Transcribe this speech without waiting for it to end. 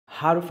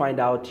how to find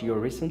out your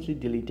recently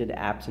deleted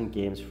apps and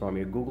games from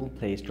your Google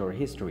Play Store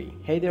history.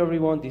 Hey there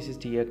everyone, this is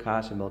Tia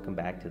Akash and welcome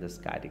back to the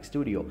SkyTech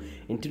Studio.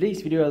 In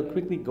today's video, I'll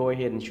quickly go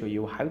ahead and show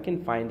you how you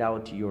can find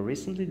out your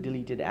recently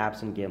deleted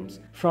apps and games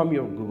from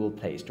your Google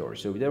Play Store.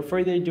 So without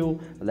further ado,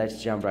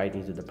 let's jump right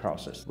into the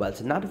process. Well,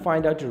 so now to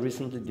find out your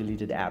recently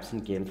deleted apps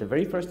and games, the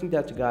very first thing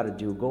that you gotta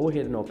do, go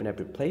ahead and open up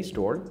your Play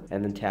Store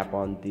and then tap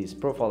on this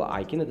profile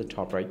icon at the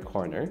top right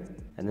corner.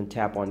 And then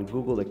tap on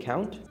Google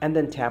account and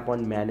then tap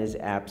on manage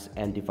apps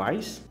and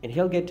device, and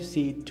he'll get to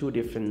see two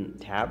different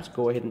tabs.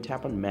 Go ahead and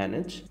tap on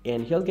manage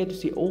and he'll get to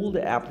see all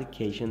the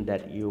application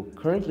that you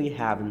currently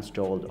have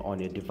installed on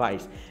your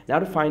device. Now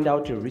to find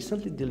out your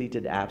recently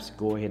deleted apps,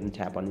 go ahead and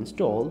tap on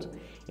installed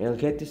and he'll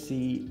get to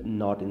see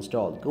not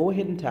installed. Go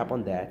ahead and tap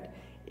on that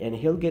and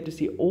he'll get to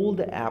see all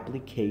the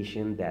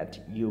application that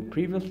you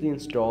previously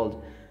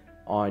installed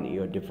on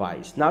your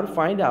device. Now to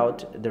find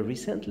out the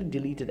recently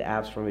deleted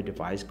apps from your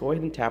device, go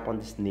ahead and tap on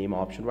this name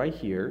option right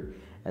here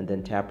and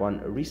then tap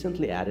on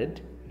recently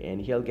added, and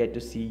he'll get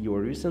to see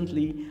your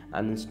recently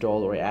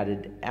uninstalled or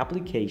added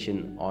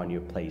application on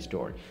your Play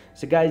Store.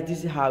 So guys,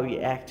 this is how you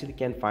actually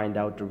can find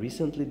out the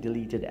recently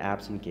deleted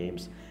apps and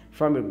games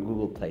from your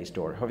Google Play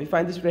Store. Hope you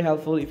find this very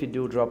helpful. If you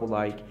do, drop a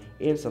like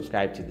and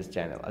subscribe to this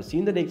channel. I'll see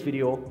you in the next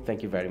video.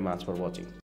 Thank you very much for watching.